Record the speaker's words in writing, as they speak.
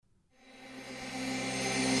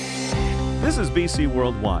This is BC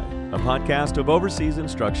Worldwide, a podcast of overseas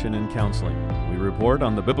instruction and counseling. We report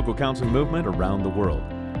on the biblical counseling movement around the world.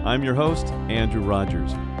 I'm your host, Andrew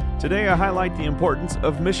Rogers. Today I highlight the importance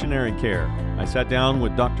of missionary care. I sat down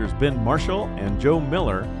with Drs. Ben Marshall and Joe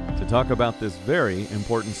Miller to talk about this very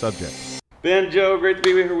important subject. Ben, Joe, great to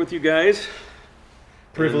be here with you guys.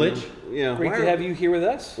 Privilege. Great to have you here with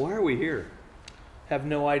us. Why are we here? Have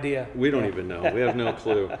no idea. We don't even know. We have no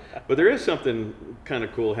clue. But there is something kind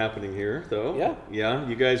of cool happening here, though. Yeah. Yeah,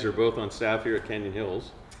 you guys are both on staff here at Canyon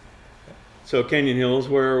Hills. So Canyon Hills,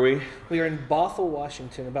 where are we? We are in Bothell,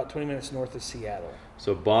 Washington, about 20 minutes north of Seattle.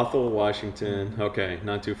 So Bothell, Washington. Okay,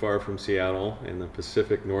 not too far from Seattle in the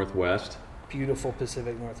Pacific Northwest. Beautiful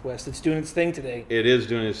Pacific Northwest. It's doing its thing today. It is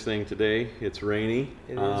doing its thing today. It's rainy.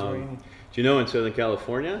 It is rainy. Do you know in Southern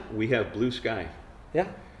California, we have blue sky? Yeah.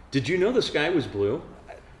 Did you know the sky was blue?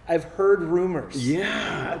 I've heard rumors.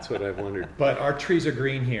 Yeah, that's what I've wondered. But our trees are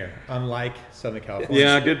green here, unlike Southern California.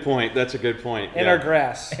 Yeah, good point. That's a good point. And our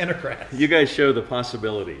grass. And our grass. You guys show the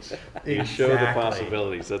possibilities. You show the Exactly.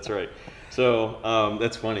 possibilities. That's right. So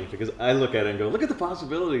that's funny because I look at it and go, look at the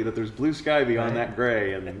possibility that there's blue sky beyond that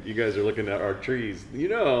gray, and you guys are looking at our trees. You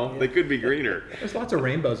know, they could be greener. There's lots of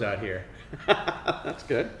rainbows out here. That's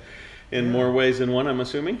good. In more ways than one, I'm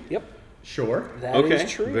assuming? Yep. Sure. That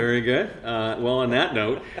is true. Very good. Well, on that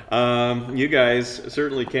note, you guys,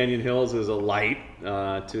 certainly Canyon Hills is a light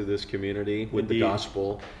to this community with the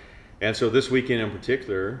gospel. And so this weekend in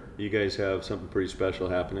particular, you guys have something pretty special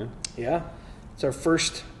happening. Yeah. It's our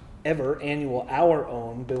first ever annual, our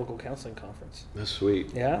own Biblical Counseling Conference. That's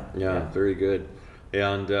sweet. Yeah? Yeah, very good.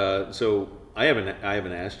 And so I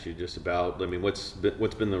haven't asked you just about, I mean, what's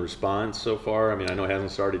been the response so far? I mean, I know it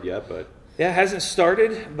hasn't started yet, but... Yeah, it hasn't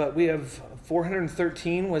started, but we have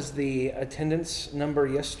 413 was the attendance number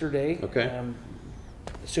yesterday. Okay.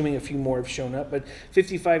 Assuming a few more have shown up, but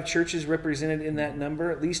 55 churches represented in that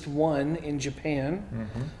number, at least one in Japan.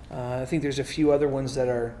 Mm-hmm. I think there's a few other ones that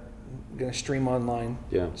are going to stream online.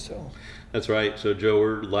 Yeah. So that's right. So Joe,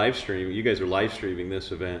 we're live streaming. You guys are live streaming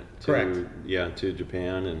this event to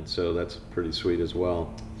Japan, and so that's pretty sweet as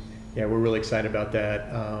well. Yeah, we're really excited about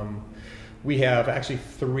that. We have actually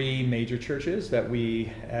 3 major churches that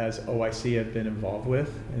we as OIC have been involved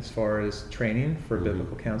with as far as training for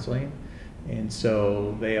biblical counseling. And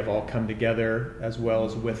so they have all come together as well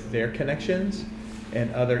as with their connections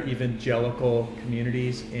and other evangelical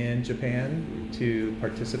communities in Japan to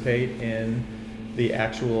participate in the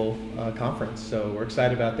actual conference. So we're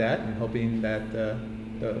excited about that and hoping that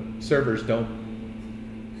the servers don't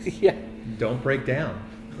break down.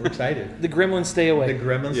 We're excited. The gremlins stay away. The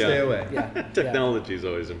gremlins stay away. Yeah. Technology is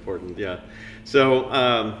always important. Yeah.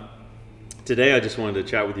 So today I just wanted to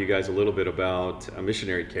chat with you guys a little bit about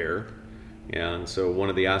missionary care. And so one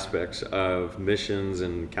of the aspects of missions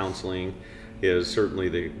and counseling is certainly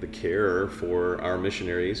the care for our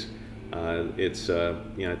missionaries. It's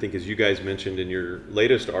I think as you guys mentioned in your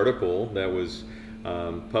latest article that was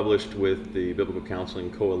published with the Biblical Counseling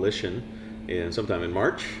Coalition and sometime in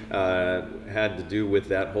March, had to do with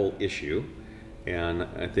that whole issue. And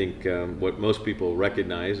I think what most people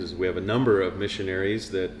recognize is we have a number of missionaries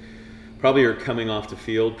that probably are coming off the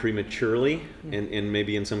field prematurely and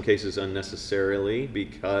maybe in some cases unnecessarily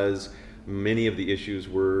because many of the issues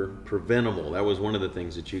were preventable. That was one of the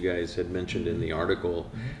things that you guys had mentioned in the article.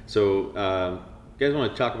 Mm-hmm. So you guys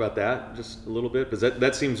want to talk about that just a little bit? Because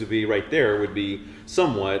that seems to be right there would be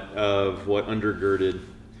somewhat of what undergirded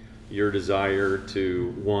your desire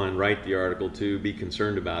to, 1, write the article, 2, be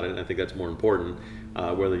concerned about it. And I think that's more important,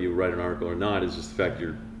 whether you write an article or not, is just the fact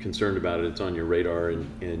you're concerned about it, it's on your radar,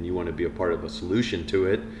 and you want to be a part of a solution to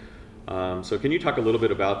it. So can you talk a little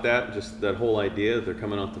bit about that, just that whole idea that they're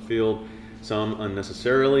coming off the field, some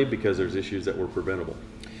unnecessarily, because there's issues that were preventable?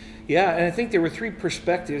 Yeah, and I think there were 3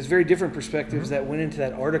 perspectives, very different perspectives that went into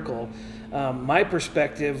that article. My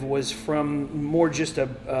perspective was from more just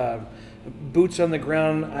a boots on the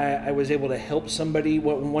ground. I was able to help somebody,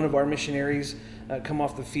 one of our missionaries, come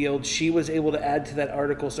off the field. She was able to add to that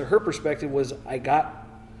article. So her perspective was, I got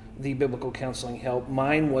the biblical counseling help.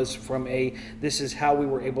 Mine was from this is how we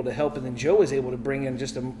were able to help. And then Joe was able to bring in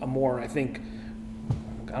just a more, I think,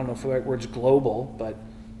 I don't know if the right word's global, but...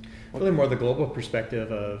 Really more the global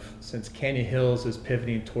perspective of, since Canyon Hills is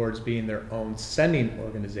pivoting towards being their own sending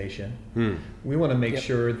organization, we want to make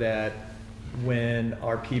sure that when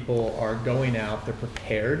our people are going out, they're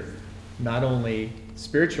prepared, not only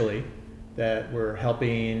spiritually, that we're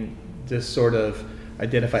helping just sort of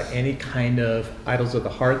identify any kind of idols of the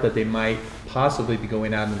heart that they might possibly be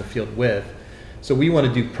going out in the field with. So we want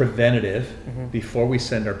to do preventative before we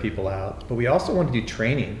send our people out, but we also want to do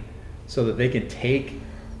training so that they can take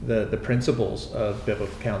the principles of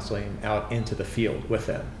biblical counseling out into the field with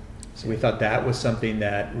them. So we thought that was something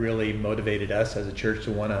that really motivated us as a church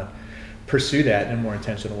to want to pursue that in a more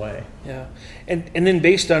intentional way. Yeah. And then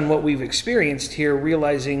based on what we've experienced here,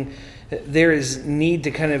 realizing that there is need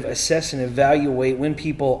to kind of assess and evaluate when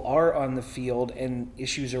people are on the field and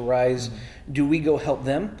issues arise, do we go help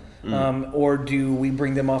them? Or do we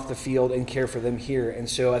bring them off the field and care for them here? And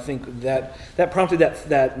so I think that prompted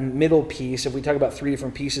that middle piece. If we talk about three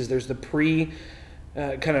different pieces, there's the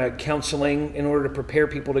kind of counseling in order to prepare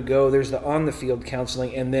people to go. There's the on the field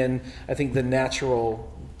counseling, and then I think the natural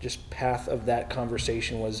just path of that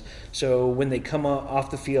conversation was, so when they come off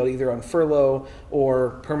the field, either on furlough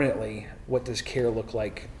or permanently, what does care look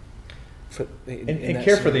like? And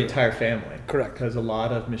care for the entire family. Correct. Because a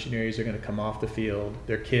lot of missionaries are going to come off the field.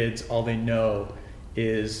 Their kids, all they know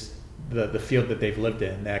is the field that they've lived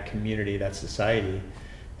in, that community, that society.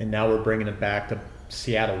 And now we're bringing them back to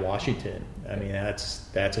Seattle, Washington. I mean, that's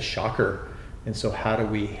a shocker. And so how do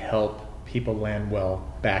we help people land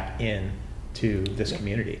well back in to this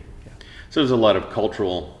community? So there's a lot of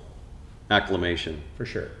cultural acclimation. For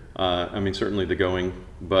sure. I mean, certainly the going,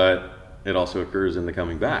 but it also occurs in the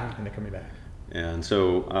coming back. And they're coming back. And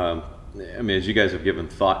so, I mean, as you guys have given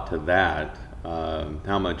thought to that,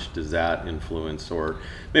 how much does that influence, or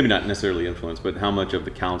maybe not necessarily influence, but how much of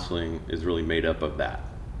the counseling is really made up of that?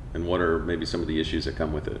 And what are maybe some of the issues that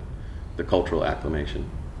come with it, the cultural acclimation?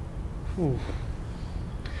 Ooh.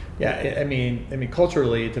 Yeah, I mean,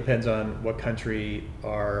 culturally, it depends on what country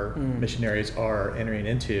our missionaries are entering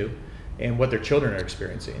into, and what their children are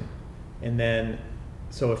experiencing. And then,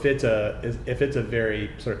 so if it's a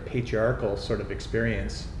very sort of patriarchal sort of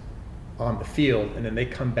experience on the field, and then they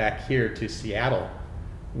come back here to Seattle,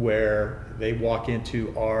 where they walk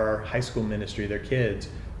into our high school ministry, their kids,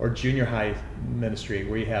 or junior high ministry,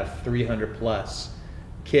 where you have 300 plus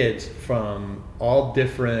kids from all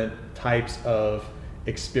different types of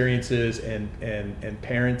experiences and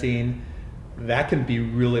parenting, that can be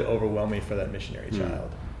really overwhelming for that missionary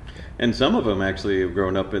child. And some of them actually have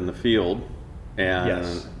grown up in the field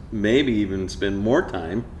and maybe even spend more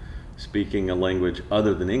time speaking a language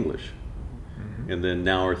other than English, and then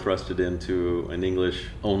now are thrusted into an English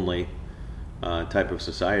only type of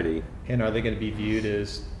society. And are they going to be viewed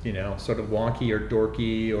as, sort of wonky or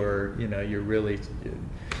dorky, or you're really,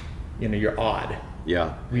 you're odd?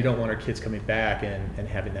 Yeah. We don't want our kids coming back and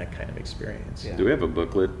having that kind of experience. Yeah. Do we have a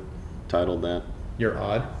booklet titled that? You're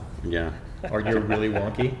odd? Yeah. Or you're really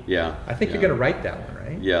wonky? Yeah. I think you're going to write that one,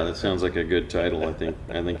 right? Yeah, that sounds like a good title. I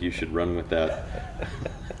think you should run with that.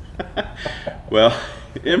 Well,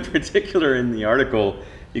 in particular in the article,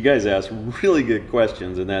 you guys asked really good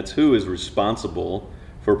questions, and that's who is responsible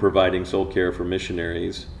for providing soul care for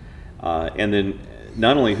missionaries, and then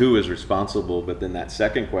not only who is responsible, but then that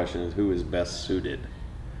second question is who is best suited.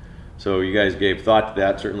 So you guys gave thought to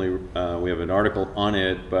that. Certainly we have an article on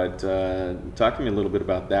it, but talk to me a little bit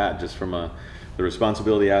about that, just from the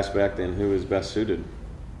responsibility aspect and who is best suited.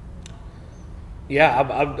 Yeah,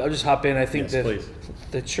 I'll just hop in. I think Yes, that please.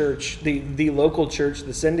 the church, the local church,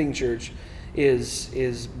 the sending church,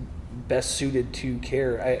 is best suited to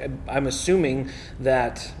care. I'm assuming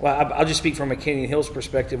that, well, I'll just speak from a Canyon Hills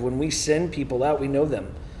perspective. When we send people out, we know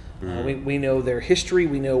them. We know their history.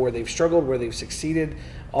 We know where they've struggled, where they've succeeded,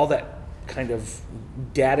 all that kind of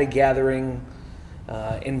data gathering,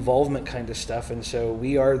 involvement kind of stuff. And so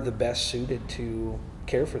we are the best suited to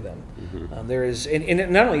care for them. There is,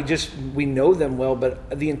 and not only just we know them well,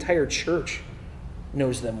 but the entire church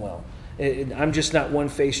knows them well. I'm just not one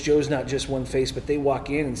face. Joe's not just one face, but they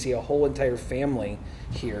walk in and see a whole entire family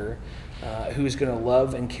here who's going to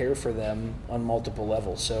love and care for them on multiple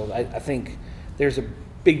levels. So I think there's a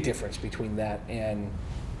big difference between that and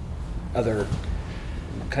other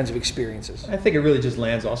kinds of experiences. I think it really just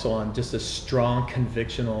lands also on just a strong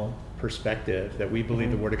convictional perspective that we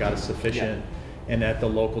believe the Word of God is sufficient, and that the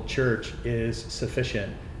local church is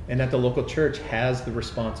sufficient, and that the local church has the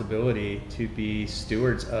responsibility to be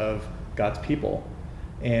stewards of God's people.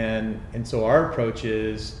 And so our approach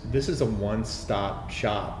is, this is a one-stop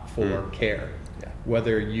shop for care.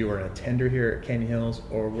 Whether you are an attender here at Canyon Hills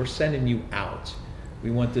or we're sending you out, we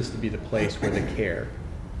want this to be the place where the care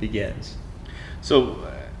begins.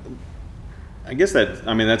 So I guess that's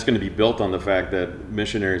going to be built on the fact that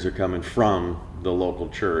missionaries are coming from the local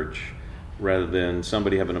church, rather than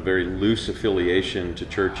somebody having a very loose affiliation to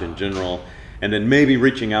church in general, and then maybe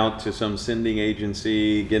reaching out to some sending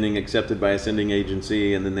agency, getting accepted by a sending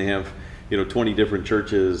agency, and then they have 20 different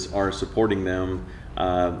churches are supporting them.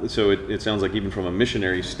 So it sounds like, even from a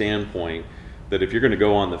missionary standpoint, that if you're going to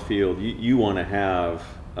go on the field, you want to have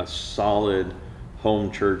a solid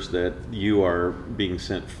home church that you are being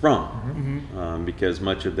sent from, because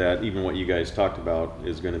much of that, even what you guys talked about,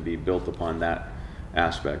 is going to be built upon that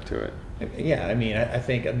aspect to it. Yeah, I mean, I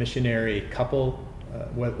think a missionary couple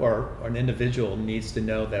or an individual needs to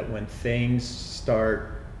know that when things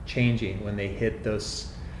start changing, when they hit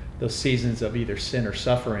those seasons of either sin or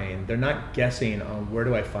suffering, they're not guessing on where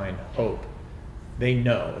do I find hope. They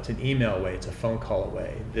know it's an email away, it's a phone call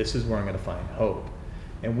away. This is where I'm going to find hope.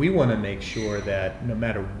 And we want to make sure that no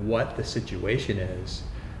matter what the situation is,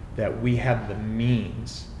 that we have the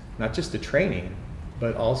means, not just the training,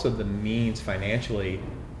 but also the means financially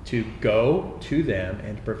to go to them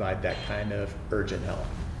and to provide that kind of urgent help.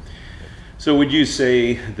 So would you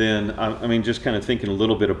say then, I mean, just kind of thinking a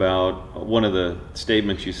little bit about one of the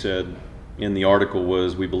statements you said in the article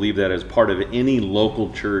was, we believe that as part of any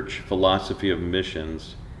local church philosophy of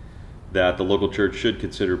missions, that the local church should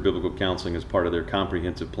consider biblical counseling as part of their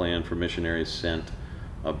comprehensive plan for missionaries sent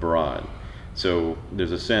abroad. So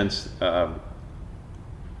there's a sense,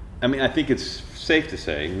 I mean, I think it's safe to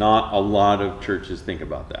say not a lot of churches think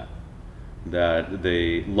about that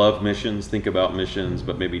they love missions, think about missions,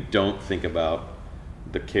 but maybe don't think about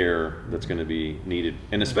the care that's going to be needed.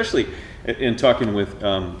 And especially in talking with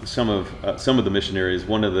some of the missionaries,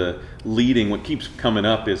 one of the what keeps coming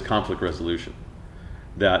up is conflict resolution.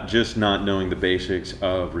 That just not knowing the basics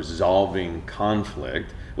of resolving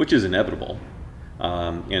conflict, which is inevitable,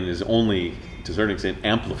 and is only to a certain extent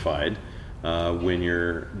amplified when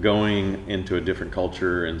you're going into a different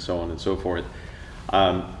culture and so on and so forth.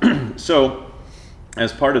 So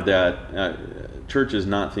as part of that, church is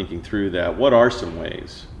not thinking through that. What are some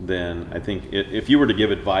ways then? I think if you were to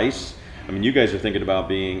give advice, I mean, you guys are thinking about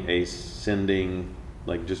being a sending,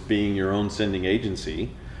 like just being your own sending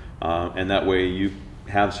agency, and that way you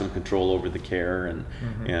have some control over the care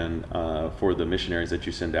and for the missionaries that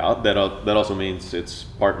you send out. That also means it's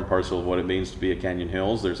part and parcel of what it means to be at Canyon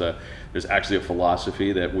Hills. There's actually a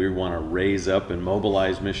philosophy that we want to raise up and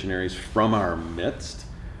mobilize missionaries from our midst.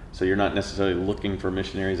 So you're not necessarily looking for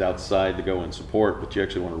missionaries outside to go and support, but you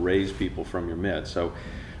actually want to raise people from your midst. So,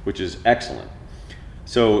 which is excellent.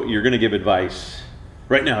 So you're going to give advice.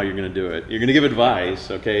 Right now you're going to do it. You're going to give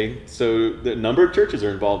advice, okay? So the number of churches are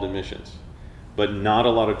involved in missions, but not a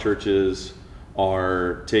lot of churches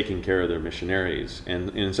are taking care of their missionaries, and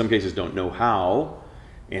in some cases don't know how,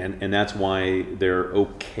 and that's why they're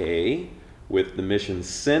okay with the mission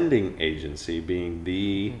sending agency being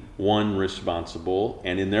the one responsible,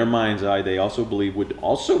 and in their mind's eye they also believe would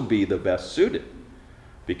also be the best suited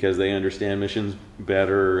because they understand missions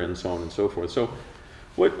better and so on and so forth. So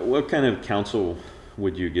what kind of counsel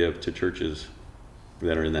would you give to churches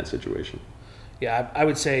that are in that situation? Yeah, I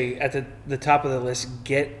would say at the top of the list,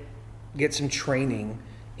 get some training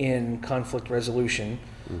in conflict resolution.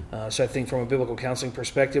 So I think from a biblical counseling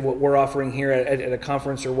perspective, what we're offering here at a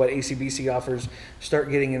conference or what ACBC offers, start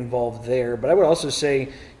getting involved there. But I would also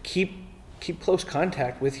say keep close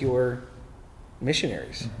contact with your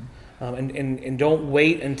missionaries, and don't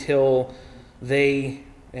wait until they.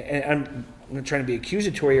 And I'm not trying to be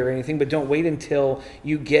accusatory or anything, but don't wait until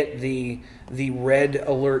you get the red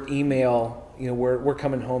alert email. You know, we're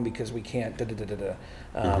coming home because we can't.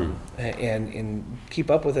 And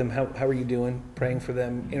keep up with them. How are you doing? Praying for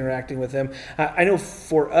them, interacting with them. I know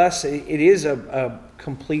for us, it is a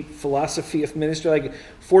complete philosophy of ministry. Like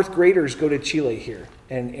fourth graders go to Chile here,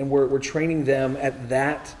 and we're training them at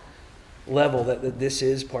that level that this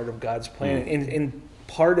is part of God's plan. And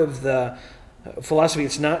part of the philosophy,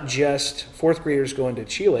 it's not just fourth graders going to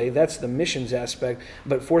Chile, that's the missions aspect,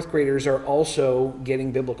 but fourth graders are also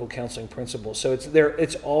getting biblical counseling principles. So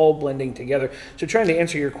it's all blending together. So trying to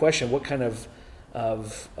answer your question, what kind of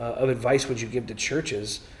advice would you give to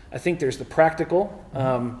churches? I think there's the practical.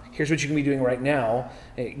 Here's what you can be doing right now.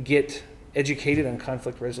 Get educated on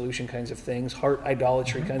conflict resolution kinds of things, heart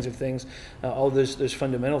idolatry kinds of things, all those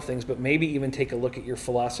fundamental things, but maybe even take a look at your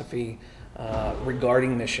philosophy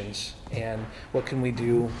regarding missions and what can we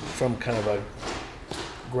do from kind of a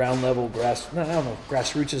ground level I don't know,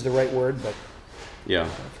 grassroots is the right word, but yeah,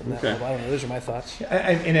 from that level, I don't know, those are my thoughts.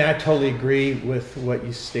 And I totally agree with what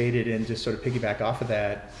you stated, and just sort of piggyback off of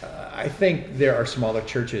that. I think there are smaller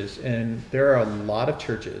churches, and there are a lot of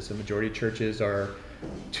churches. The majority of churches are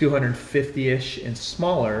 250-ish and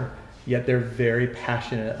smaller, yet they're very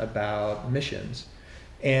passionate about missions.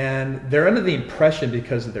 And they're under the impression,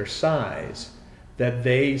 because of their size, that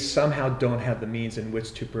they somehow don't have the means in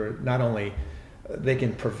which to not only they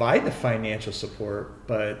can provide the financial support,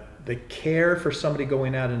 but the care for somebody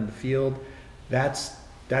going out in the field, that's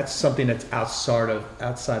something that's outside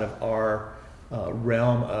of our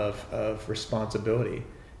realm of responsibility.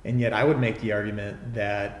 And yet I would make the argument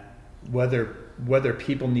that whether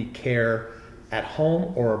people need care at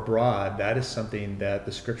home or abroad, that is something that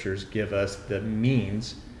the scriptures give us the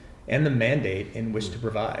means and the mandate in which to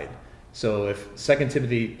provide. So if 2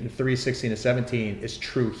 Timothy 3:16-17 is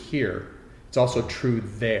true here, it's also true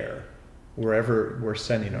there, wherever we're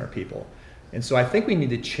sending our people. And so I think we need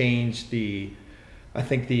to change the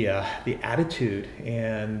attitude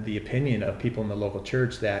and the opinion of people in the local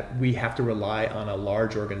church that we have to rely on a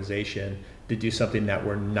large organization to do something that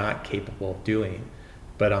we're not capable of doing.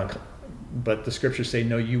 But the scriptures say,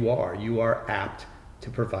 no, you are apt to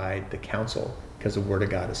provide the counsel, because the word of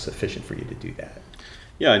God is sufficient for you to do that.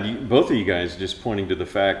 Yeah, both of you guys just pointing to the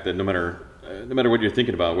fact that no matter what you're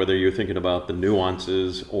thinking about, whether you're thinking about the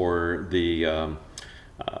nuances or the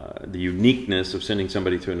uniqueness of sending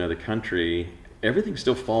somebody to another country, everything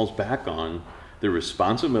still falls back on the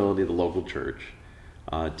responsibility of the local church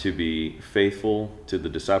to be faithful to the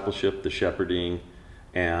discipleship, the shepherding,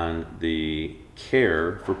 and the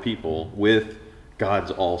care for people with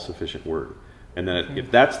God's all-sufficient word. And then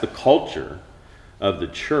if that's the culture of the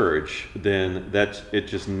church, then it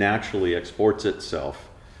just naturally exports itself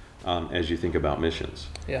as you think about missions.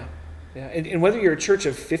 Yeah. And whether you're a church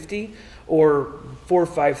of 50 or 4,000 or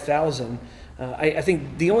 5,000, I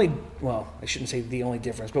think I shouldn't say the only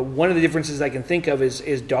difference, but one of the differences I can think of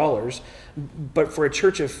is dollars. But for a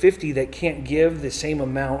church of 50 that can't give the same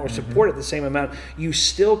amount or support at the same amount, you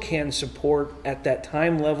still can support at that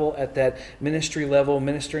time level, at that ministry level,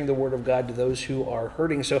 ministering the word of God to those who are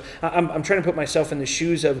hurting. So I'm trying to put myself in the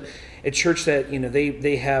shoes of a church that,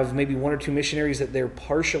 they have maybe one or two missionaries that they're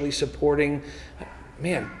partially supporting.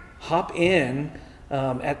 Man, hop in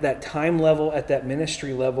at that time level, at that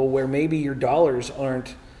ministry level, where maybe your dollars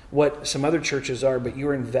aren't what some other churches are, but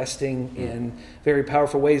you're investing in very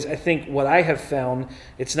powerful ways. I think what I have found,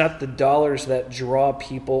 it's not the dollars that draw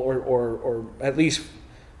people, or at least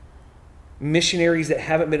missionaries that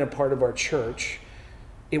haven't been a part of our church.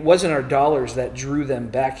 It wasn't our dollars that drew them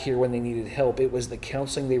back here when they needed help. It was the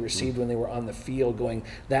counseling they received when they were on the field going,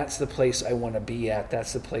 that's the place I want to be at.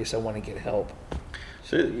 That's the place I want to get help.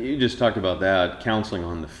 So you just talked about that, counseling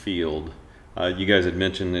on the field. You guys had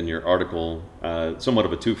mentioned in your article somewhat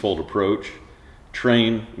of a twofold approach.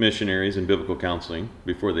 Train missionaries in biblical counseling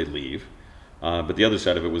before they leave. But the other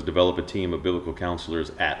side of it was develop a team of biblical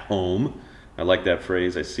counselors at home. I like that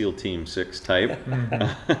phrase, I SEAL Team 6 type.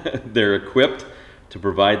 They're equipped to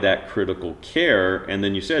provide that critical care. And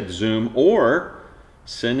then you said Zoom or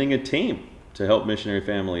sending a team to help missionary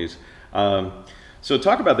families. So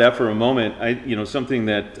talk about that for a moment. Something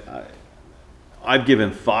that I've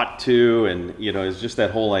given thought to, and is just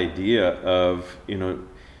that whole idea of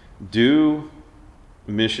do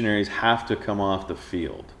missionaries have to come off the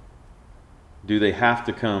field? Do they have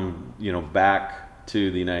to come back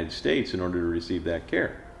to the United States in order to receive that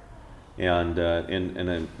care? And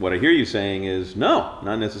then what I hear you saying is no,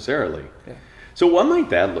 not necessarily. Okay. So what might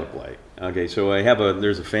that look like? Okay, so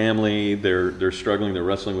there's a family, they're struggling, they're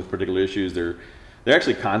wrestling with particular issues, they're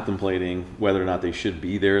actually contemplating whether or not they should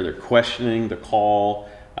be there. They're questioning the call.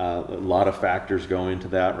 A lot of factors go into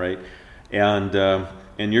that, right? And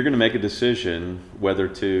you're going to make a decision whether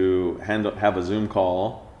to have a Zoom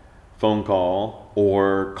call, phone call,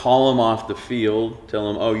 or call them off the field,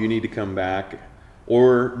 tell them, oh, you need to come back,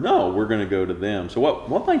 or no, we're going to go to them. So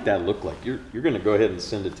what might that look like? You're going to go ahead and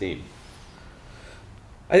send a team.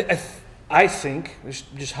 I think,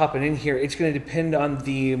 just hopping in here, it's going to depend on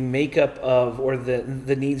the makeup of, or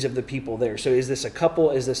the needs of the people there. So is this a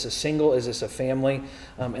couple? Is this a single? Is this a family?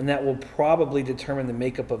 And that will probably determine the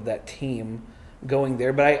makeup of that team going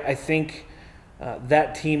there. But I think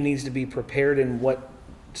that team needs to be prepared in what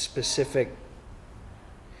specific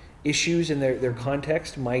issues in their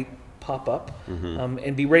context might pop up,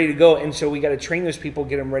 and be ready to go. And so we got to train those people,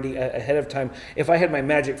 get them ready ahead of time. If I had my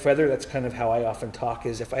magic feather, that's kind of how I often talk,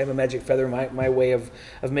 is if I have a magic feather, my way of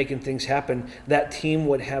making things happen, that team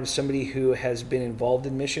would have somebody who has been involved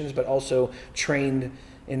in missions, but also trained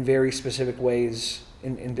in very specific ways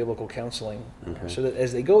in biblical counseling, so that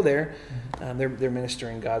as they go there, they're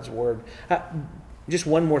ministering God's word. Just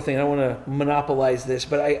one more thing, I don't want to monopolize this,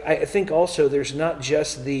 but I think also there's not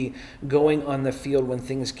just the going on the field when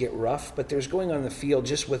things get rough, but there's going on the field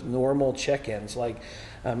just with normal check-ins. Like,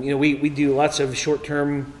 we do lots of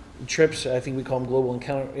short-term trips. I think we call them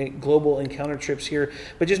global encounter trips here.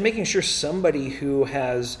 But just making sure somebody who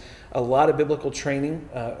has a lot of biblical training,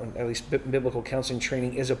 at least biblical counseling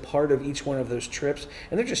training, is a part of each one of those trips,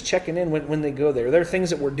 and they're just checking in when they go there. There are things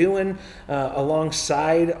that we're doing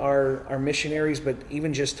alongside our missionaries, but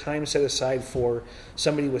even just time set aside for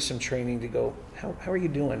somebody with some training to go, how are you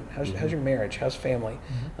doing? How's your marriage? How's family?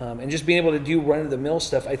 And just being able to do run-of-the-mill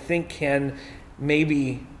stuff, I think can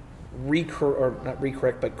maybe redirect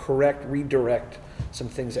some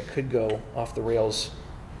things that could go off the rails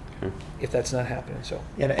if that's not happening. So,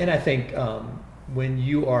 and I think when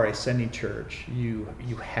you are a sending church, you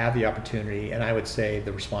have the opportunity, and I would say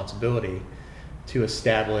the responsibility, to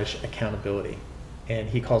establish accountability, and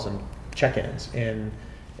he calls them check-ins, and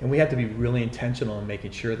we have to be really intentional in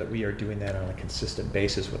making sure that we are doing that on a consistent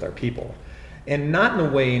basis with our people, and not in a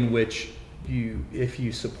way in which if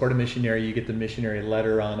you support a missionary, you get the missionary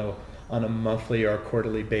letter on a monthly or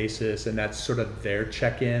quarterly basis, and that's sort of their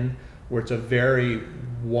check-in, where it's a very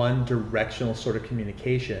one-directional sort of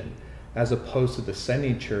communication, as opposed to the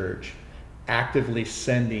sending church actively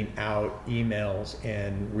sending out emails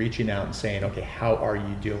and reaching out and saying, okay, how are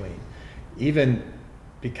you doing? Even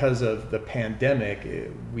because of the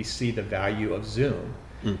pandemic, we see the value of Zoom.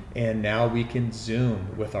 And now we can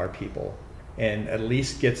Zoom with our people and at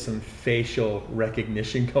least get some facial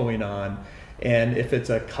recognition going on. And if it's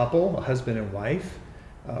a couple, a husband and wife,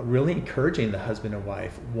 really encouraging the husband and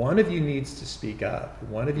wife, one of you needs to speak up.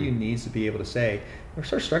 One of you needs to be able to say, we're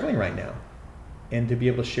sort of struggling right now, and to be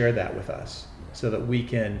able to share that with us so that we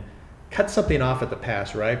can cut something off at the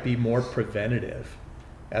pass, right? Be more preventative,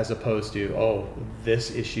 as opposed to, oh,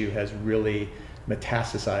 this issue has really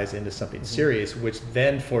metastasized into something serious, which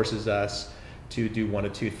then forces us to do one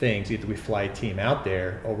of two things. Either we fly a team out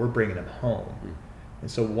there or we're bringing them home. And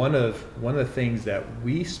so one of the things that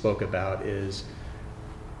we spoke about is,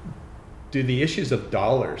 do the issues of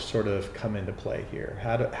dollars sort of come into play here?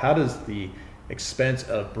 How does the expense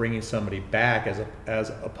of bringing somebody back as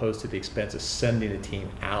opposed to the expense of sending a team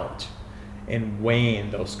out and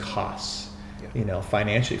weighing those costs,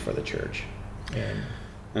 financially for the church? And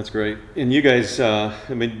that's great. And you guys,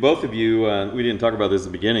 both of you, we didn't talk about this at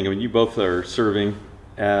the beginning. You both are serving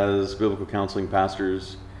as biblical counseling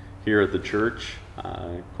pastors here at the church.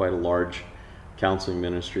 Quite a large counseling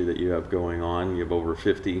ministry that you have going on. You have over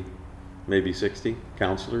 50, maybe 60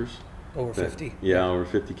 counselors. Over 50. Yeah, over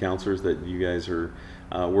 50 counselors that you guys are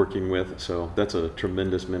working with. So that's a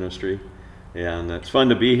tremendous ministry. And it's fun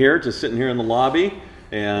to be here, just sitting here in the lobby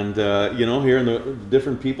and, hearing the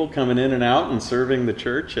different people coming in and out and serving the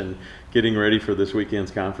church and getting ready for this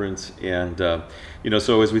weekend's conference. And,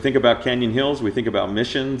 so as we think about Canyon Hills, we think about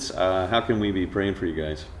missions. How can we be praying for you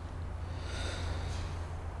guys?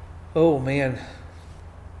 Oh, man.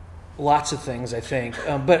 Lots of things, I think.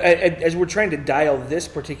 But as we're trying to dial this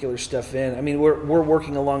particular stuff in, we're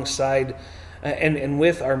working alongside and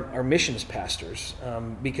with our missions pastors,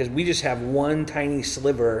 because we just have one tiny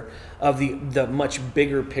sliver of the much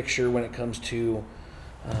bigger picture when it comes to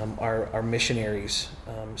our missionaries.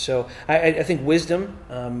 So I think wisdom,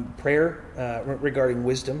 prayer regarding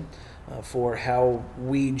wisdom for how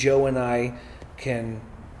Joe and I can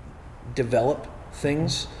develop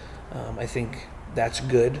things. I think that's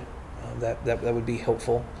good. That would be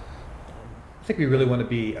helpful. I think we really want to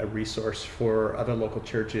be a resource for other local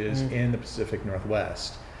churches in the Pacific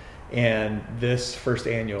Northwest. And this first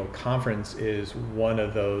annual conference is one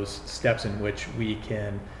of those steps in which we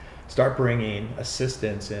can start bringing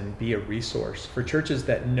assistance and be a resource for churches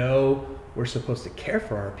that know we're supposed to care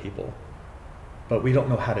for our people, but we don't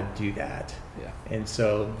know how to do that. Yeah. And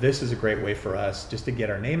so this is a great way for us just to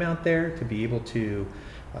get our name out there, to be able to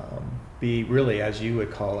be really, as you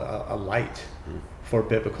would call, a light for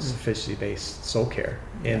biblical sufficiency-based soul care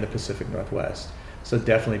in the Pacific Northwest. So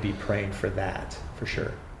definitely be praying for that, for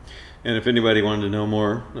sure. And if anybody wanted to know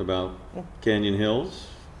more about Canyon Hills,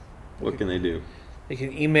 what can they do? They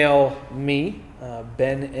can email me,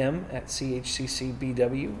 Ben M. at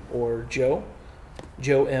CHCCBW, or Joe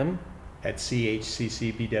M. at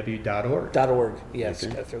chccbw.org. .org, yes,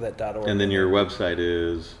 gotta throw that .org. And then your website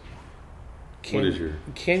is... what is your...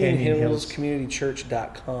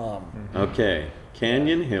 CanyonHillsCommunityChurch.com. Okay.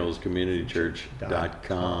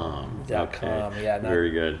 CanyonHillsCommunityChurch.com. .com, yeah.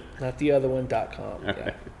 Very good. Not the other one, .com. Yeah.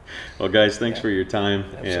 Right. Well, guys, thanks for your time.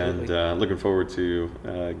 Absolutely. And looking forward to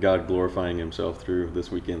God glorifying himself through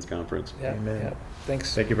this weekend's conference. Yeah. Amen. Yeah.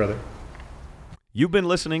 Thanks. Thank you, brother. You've been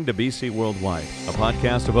listening to BC Worldwide, a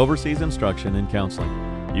podcast of overseas instruction and counseling.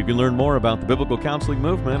 You can learn more about the biblical counseling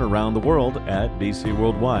movement around the world at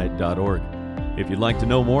bcworldwide.org. If you'd like to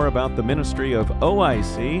know more about the ministry of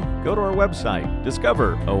OIC, go to our website,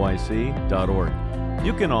 discoveroic.org.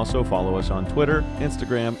 You can also follow us on Twitter,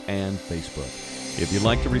 Instagram, and Facebook. If you'd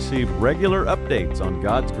like to receive regular updates on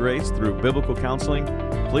God's grace through biblical counseling,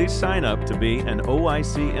 please sign up to be an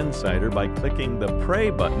OIC Insider by clicking the Pray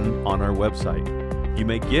button on our website. You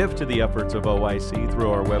may give to the efforts of OIC through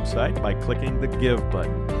our website by clicking the Give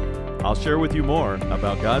button. I'll share with you more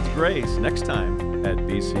about God's grace next time at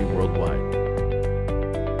BC Worldwide.